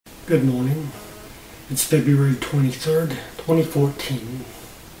Good morning. It's February 23rd, 2014.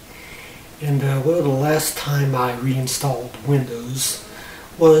 And well, the last time I reinstalled Windows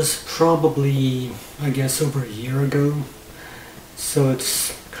was probably, I guess, over a year ago. So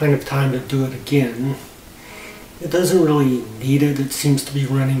it's kind of time to do it again. It doesn't really need it. It seems to be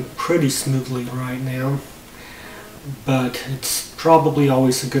running pretty smoothly right now. But it's probably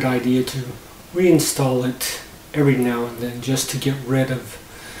always a good idea to reinstall it every now and then just to get rid of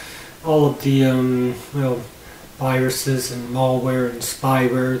all of the viruses and malware and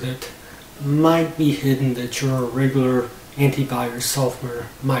spyware that might be hidden that your regular antivirus software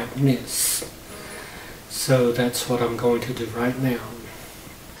might miss. So that's what I'm going to do right now.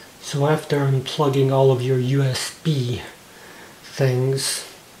 So after unplugging all of your USB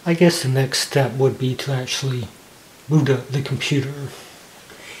things, I guess the next step would be to actually boot up the computer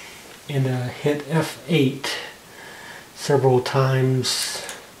and hit F8 several times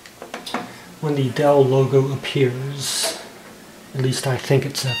when the Dell logo appears. At least I think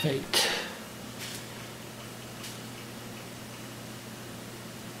it's F8.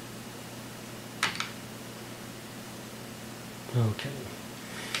 Okay.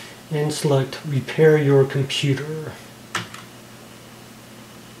 And select Repair Your Computer.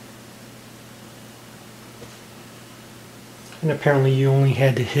 And apparently you only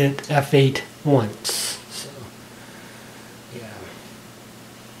had to hit F8 once. So, yeah.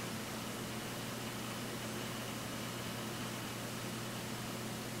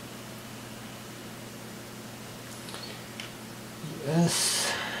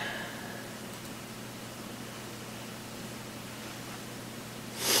 Yes.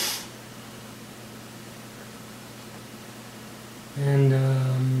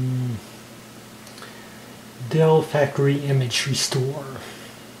 And Dell Factory Image Restore.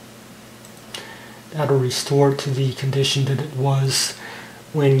 That'll restore it to the condition that it was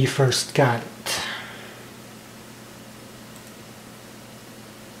when you first got it.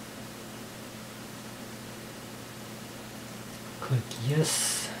 Click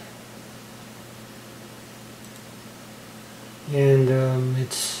yes. And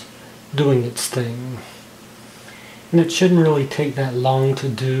it's doing its thing. And it shouldn't really take that long to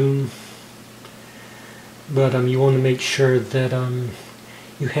do. But you want to make sure that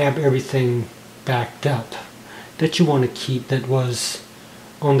you have everything backed up that you want to keep that was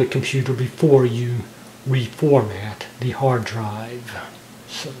on the computer before you reformat the hard drive.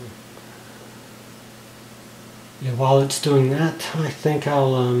 So yeah, while it's doing that, I think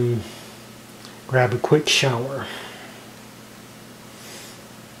I'll grab a quick shower.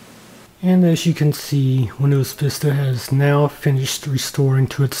 And as you can see, Windows Vista has now finished restoring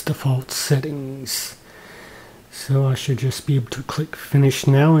to its default settings. So I should just be able to click Finish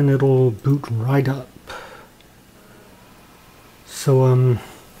now and it'll boot right up. So,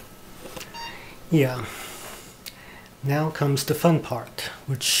 yeah. Now comes the fun part,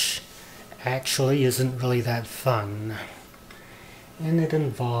 which actually isn't really that fun. And it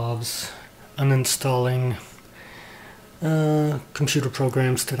involves uninstalling computer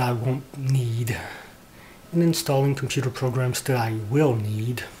programs that I won't need and installing computer programs that I will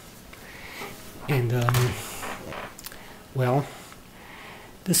need. And, well,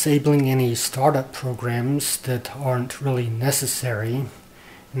 disabling any startup programs that aren't really necessary,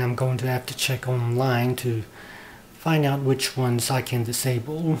 and I'm going to have to check online to find out which ones I can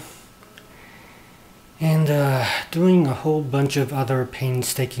disable, and doing a whole bunch of other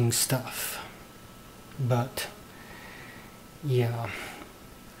painstaking stuff. But yeah,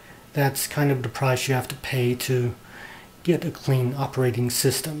 that's kind of the price you have to pay to get a clean operating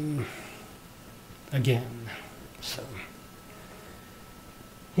system again. So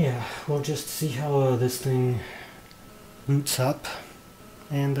yeah, we'll just see how this thing boots up,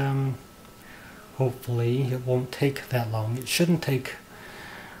 and hopefully it won't take that long. It shouldn't take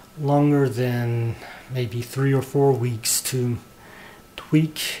longer than maybe 3 or 4 weeks to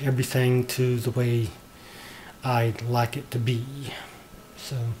tweak everything to the way I'd like it to be.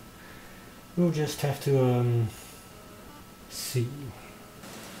 So we'll just have to see.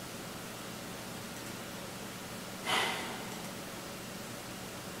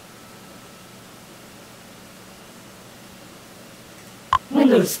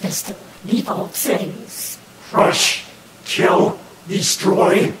 Windows Vista default settings. Crush, kill,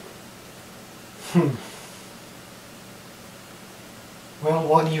 destroy. Well,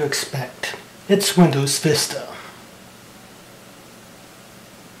 what do you expect? It's Windows Vista.